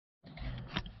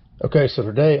Okay, so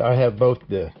today I have both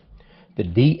the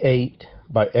D8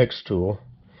 by Xtool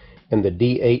and the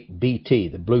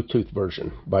D8BT, the Bluetooth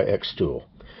version by Xtool.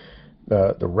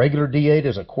 The regular D8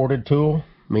 is a corded tool,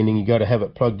 meaning you got to have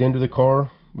it plugged into the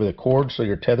car with a cord so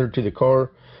you're tethered to the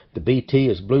car. The BT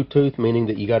is Bluetooth, meaning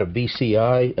that you got a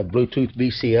BCI, a Bluetooth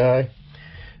BCI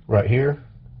right here,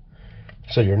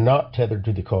 so you're not tethered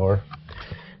to the car.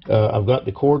 I've got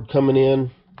the cord coming in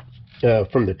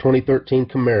from the 2013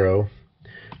 Camaro.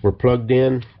 We're plugged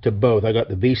in to both. I got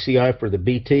the VCI for the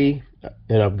BT,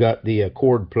 and I've got the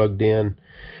cord plugged in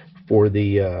for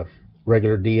the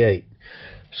regular D8.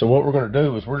 So what we're going to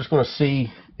do is we're just going to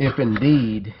see if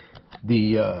indeed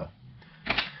the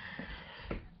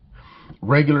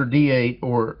regular D8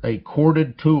 or a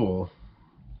corded tool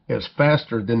is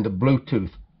faster than the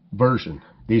Bluetooth version.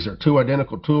 These are two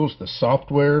identical tools. The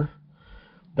software,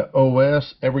 the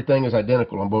OS, everything is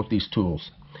identical on both these tools.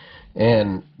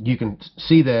 And you can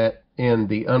see that in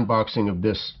the unboxing of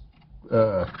this.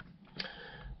 The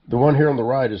one here on the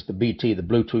right is the BT, the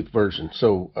Bluetooth version.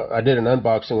 So I did an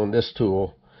unboxing on this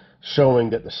tool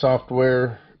showing that the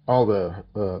software, all the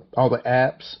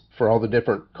apps for all the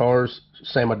different cars,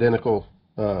 same identical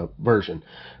version.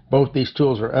 Both these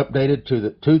tools are updated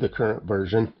to the current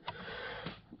version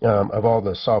of all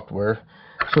the software.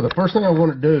 So the first thing I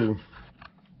want to do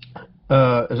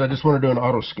is I just want to do an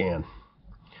auto scan.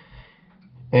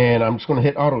 And I'm just going to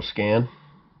hit auto scan,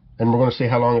 and we're going to see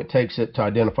how long it takes it to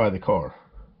identify the car.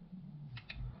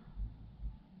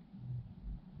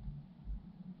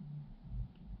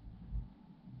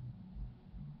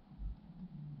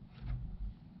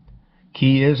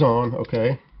 Key is on,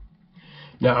 okay.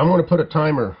 Now I'm going to put a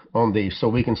timer on these so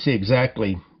we can see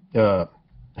exactly how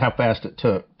fast it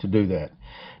took to do that.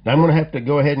 Now I'm going to have to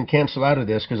go ahead and cancel out of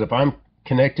this, because if I'm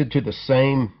connected to the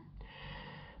same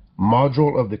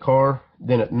module of the car,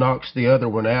 then it knocks the other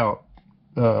one out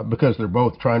because they're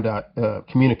both trying to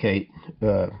communicate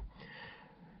on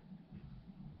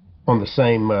the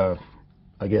same, I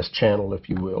guess, channel, if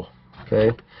you will.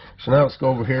 Okay, so now let's go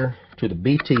over here to the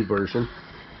BT version.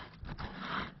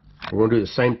 We're going to do the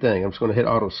same thing. I'm just going to hit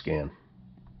auto scan.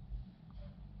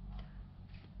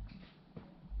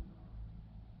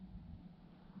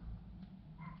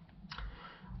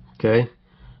 Okay,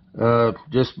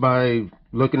 just by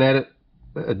looking at it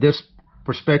at this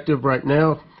perspective right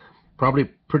now, probably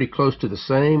pretty close to the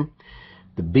same.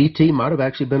 The BT might have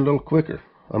actually been a little quicker.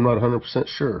 I'm not 100%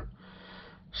 sure.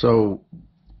 So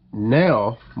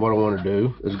now what I want to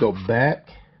do is go back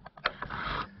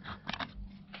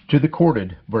to the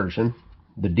corded version,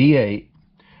 the D8.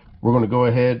 We're going to go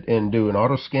ahead and do an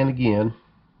auto scan again.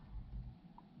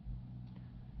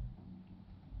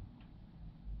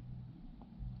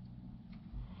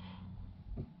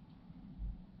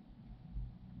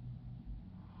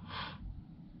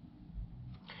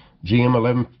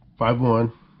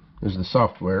 GM1151 is the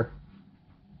software.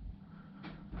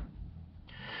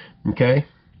 Okay.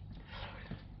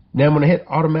 Now I'm going to hit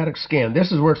automatic scan.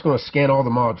 This is where it's going to scan all the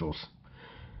modules.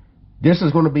 This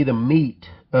is going to be the meat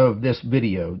of this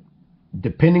video.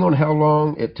 Depending on how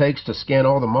long it takes to scan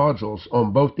all the modules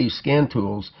on both these scan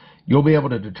tools, you'll be able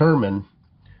to determine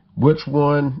which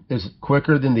one is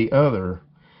quicker than the other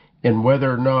and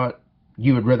whether or not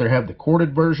you would rather have the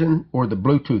corded version or the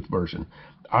Bluetooth version.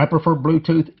 I prefer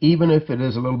Bluetooth, even if it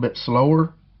is a little bit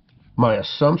slower. My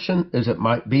assumption is it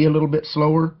might be a little bit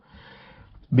slower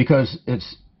because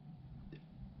it's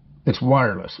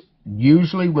wireless.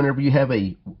 Usually whenever you have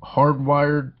a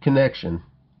hardwired connection,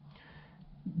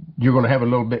 you're going to have a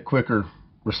little bit quicker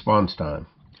response time.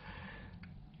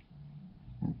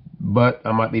 But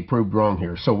I might be proved wrong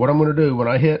here. So what I'm going to do, when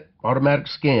I hit automatic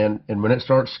scan, and when it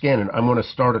starts scanning, I'm going to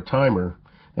start a timer,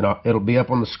 and it'll be up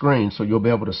on the screen, so you'll be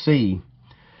able to see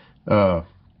the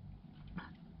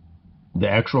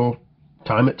actual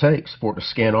time it takes for it to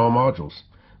scan all modules.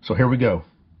 So here we go.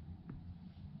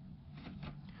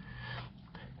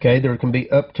 Okay, there can be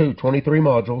up to 23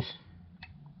 modules.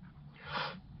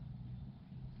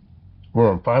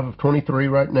 We're on 5 of 23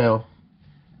 right now.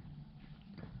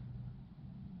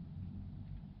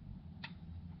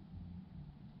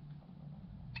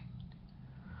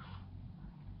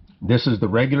 This is the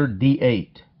regular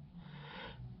D8.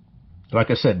 Like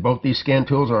I said, both these scan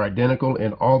tools are identical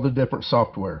in all the different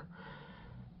software.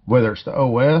 Whether it's the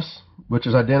OS, which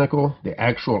is identical, the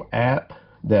actual app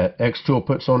that Xtool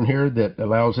puts on here that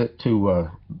allows it to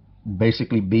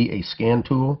basically be a scan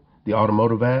tool, the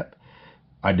automotive app,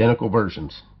 identical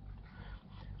versions.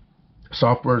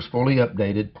 Software is fully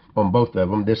updated on both of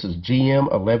them. This is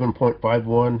GM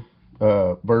 11.51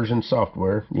 version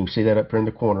software. You can see that up here in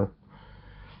the corner.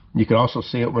 You can also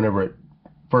see it whenever it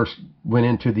first went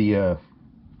into the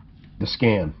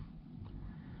scan.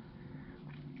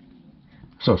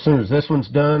 So as soon as this one's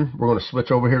done, we're going to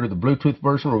switch over here to the Bluetooth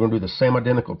version. We're going to do the same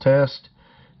identical test,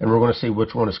 and we're going to see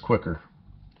which one is quicker,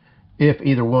 if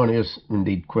either one is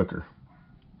indeed quicker.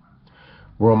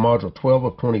 We're on module 12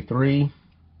 of 23.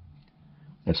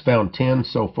 It's found 10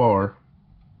 so far.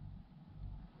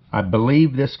 I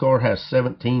believe this car has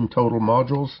 17 total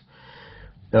modules.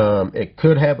 It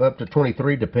could have up to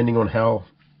 23 depending on how,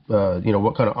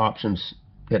 what kind of options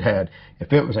it had.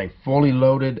 If it was a fully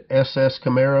loaded SS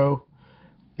Camaro,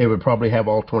 it would probably have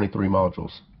all 23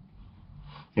 modules.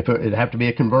 It'd have to be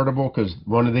a convertible, because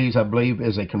one of these, I believe,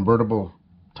 is a convertible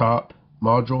top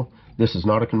module. This is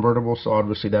not a convertible, so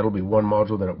obviously that'll be one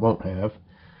module that it won't have.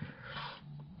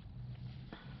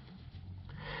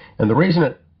 And the reason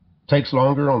it takes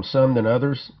longer on some than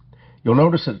others, you'll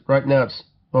notice that right now it's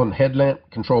on headlamp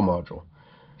control module.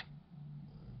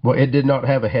 Well, it did not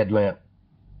have a headlamp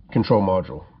control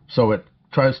module, so it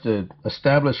tries to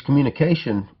establish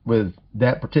communication with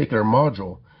that particular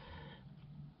module.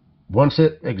 Once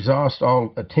it exhausts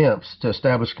all attempts to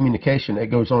establish communication, it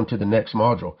goes on to the next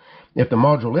module. If the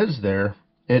module is there,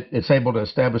 it's able to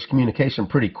establish communication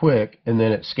pretty quick, and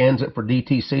then it scans it for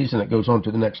DTCs and it goes on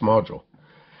to the next module.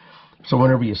 So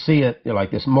whenever you see it,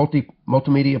 like this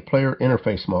multimedia player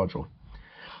interface module,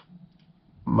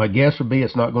 my guess would be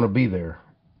it's not going to be there.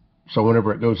 So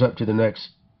whenever it goes up to the next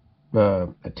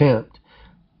attempt,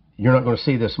 you're not going to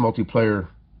see this multiplayer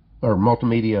or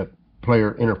multimedia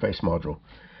player interface module.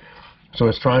 So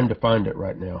it's trying to find it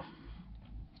right now.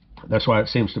 That's why it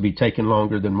seems to be taking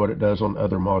longer than what it does on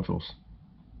other modules.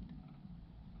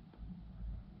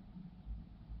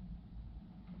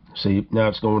 See, now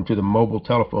it's going to the mobile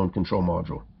telephone control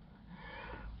module.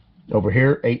 Over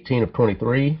here, 18 of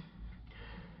 23.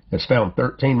 It's found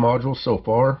 13 modules so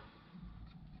far.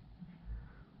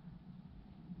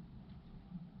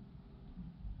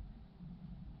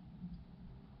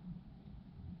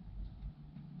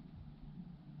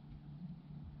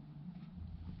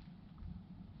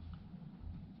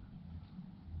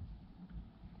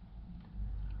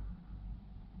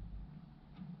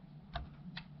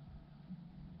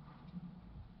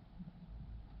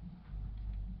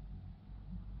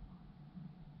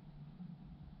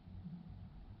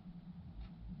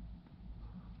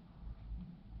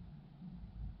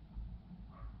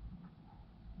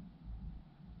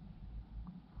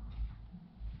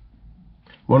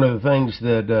 One of the things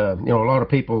that a lot of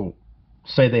people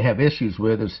say they have issues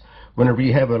with is whenever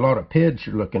you have a lot of PIDs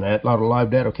you're looking at, a lot of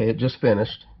live data. Okay, it just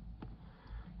finished.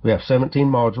 We have 17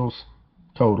 modules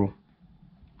total.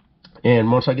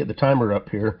 And once I get the timer up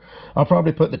here, I'll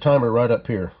probably put the timer right up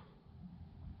here.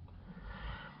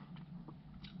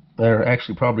 They're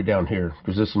actually probably down here,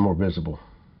 because this is more visible.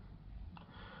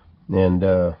 And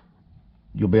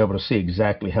you'll be able to see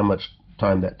exactly how much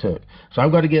time that took. So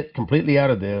I've got to get completely out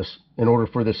of this in order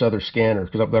for this other scanner,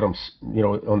 because I've got them,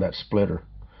 on that splitter.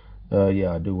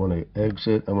 Yeah, I do want to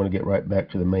exit. I want to get right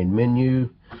back to the main menu.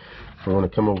 I want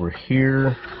to come over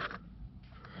here.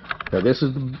 Now this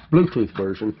is the Bluetooth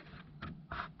version.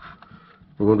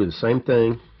 We're going to do the same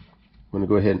thing. I'm going to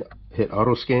go ahead and hit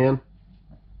auto scan.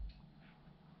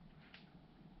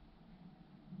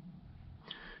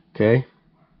 Okay.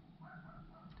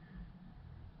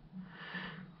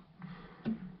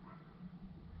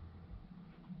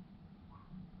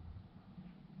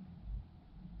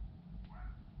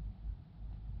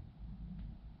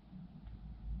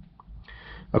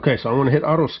 Okay, so I'm going to hit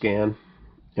auto scan,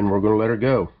 and we're going to let her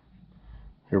go.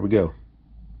 Here we go.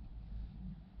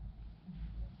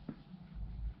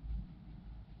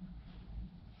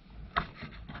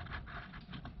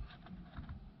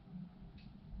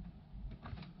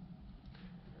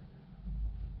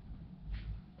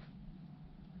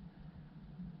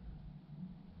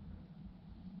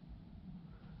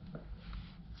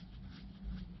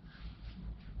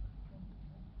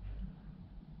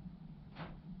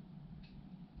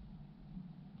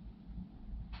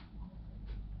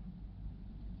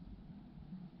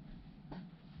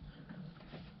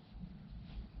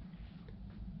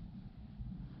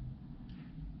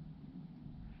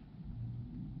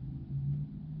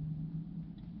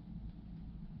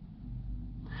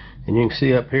 And you can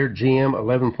see up here, GM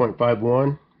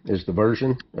 11.51 is the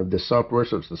version of this software,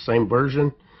 so it's the same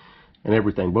version and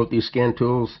everything. Both these scan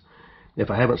tools, if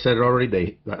I haven't said it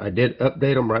already, I did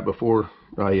update them right before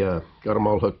I got them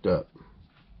all hooked up.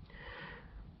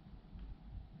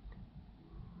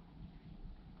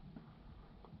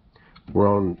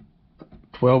 We're on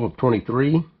 12 of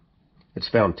 23. It's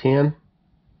found 10.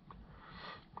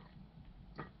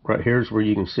 Right here is where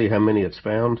you can see how many it's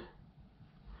found.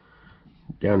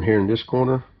 down here in this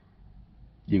corner,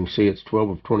 you can see it's 12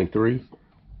 of 23.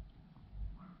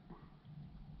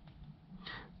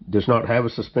 Does not have a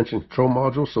suspension control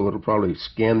module, so it'll probably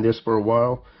scan this for a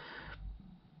while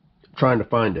trying to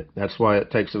find it. That's why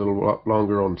it takes a little lot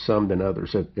longer on some than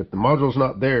others. If the module's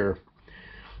not there,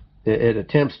 it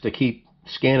attempts to keep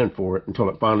scanning for it until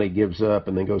it finally gives up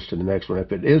and then goes to the next one.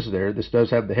 If it is there, this does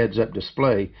have the heads-up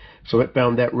display, so it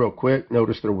found that real quick.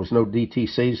 Notice there was no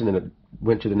DTCs, and then it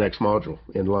went to the next module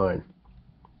in line.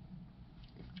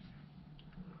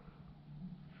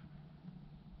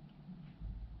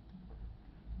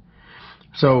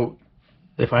 So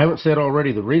if I haven't said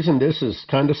already, the reason this is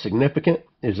kind of significant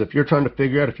is if you're trying to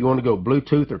figure out if you want to go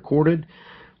Bluetooth or corded,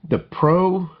 the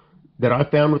pro that I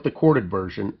found with the corded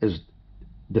version is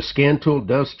the scan tool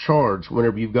does charge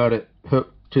whenever you've got it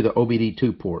hooked to the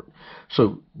OBD2 port.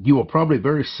 So you will probably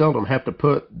very seldom have to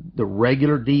put the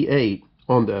regular D8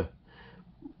 on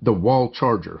the wall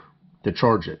charger to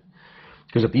charge it.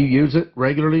 Because if you use it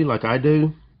regularly like I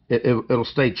do, it'll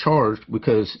stay charged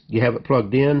because you have it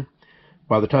plugged in.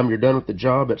 By the time you're done with the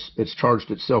job, it's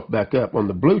charged itself back up. On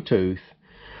the Bluetooth,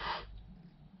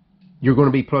 you're going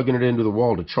to be plugging it into the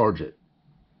wall to charge it.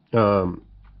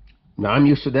 Now I'm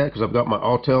used to that because I've got my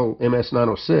Autel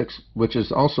MS906, which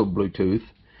is also Bluetooth,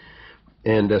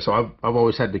 and so I've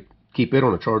always had to keep it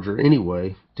on a charger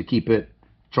anyway to keep it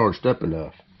charged up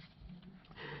enough.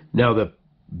 Now the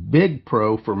big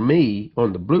pro for me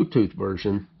on the Bluetooth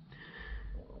version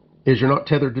is you're not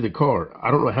tethered to the car.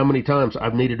 I don't know how many times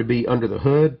I've needed to be under the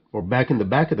hood or back in the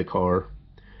back of the car,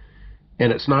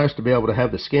 and it's nice to be able to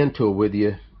have the scan tool with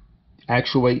you,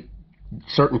 actuate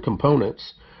certain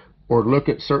components or look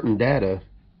at certain data,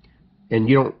 and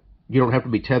you don't have to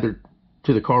be tethered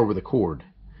to the car with a cord.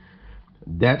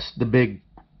 That's the big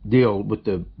deal with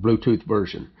the Bluetooth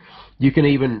version. You can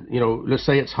even, let's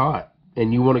say it's hot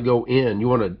and you want to go in, you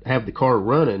want to have the car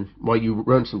running while you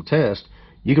run some tests.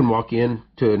 You can walk in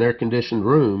to an air-conditioned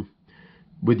room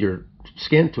with your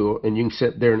scan tool, and you can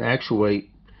sit there and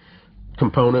actuate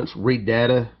components, read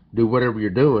data, do whatever you're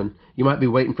doing. You might be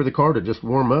waiting for the car to just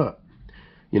warm up.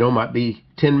 Might be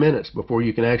 10 minutes before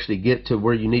you can actually get to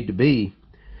where you need to be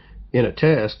in a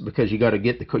test, because you got to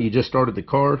get you just started the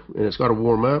car and it's got to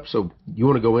warm up. So you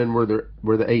want to go in where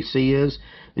the AC is,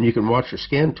 and you can watch your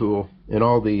scan tool and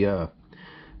all the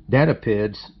data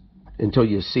PIDs until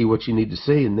you see what you need to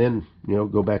see, and then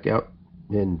go back out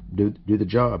and do the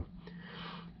job.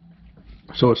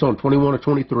 So it's on 21 of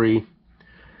 23,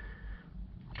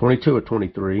 22 of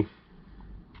 23,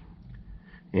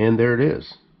 and there it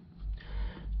is.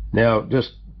 Now,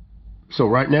 so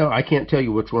right now I can't tell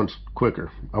you which one's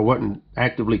quicker. I wasn't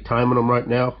actively timing them right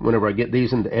now. Whenever I get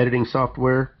these into editing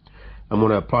software, I'm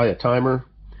going to apply a timer,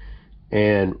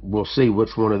 and we'll see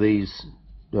which one of these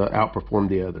outperform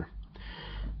the other.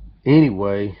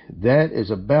 Anyway, that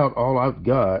is about all I've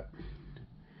got.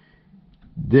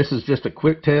 This is just a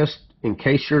quick test in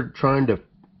case you're trying to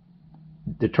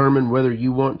determine whether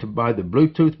you want to buy the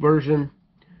Bluetooth version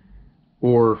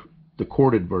or the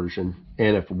corded version.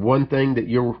 And if one thing that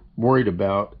you're worried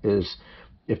about is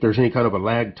if there's any kind of a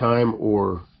lag time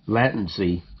or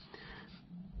latency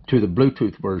to the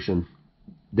Bluetooth version,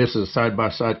 this is a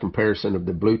side-by-side comparison of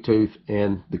the Bluetooth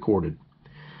and the corded.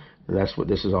 And that's what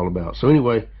this is all about. So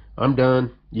anyway, I'm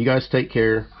done. You guys take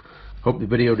care. Hope the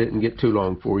video didn't get too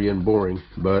long for you and boring,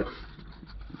 but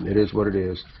it is what it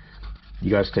is.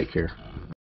 You guys take care.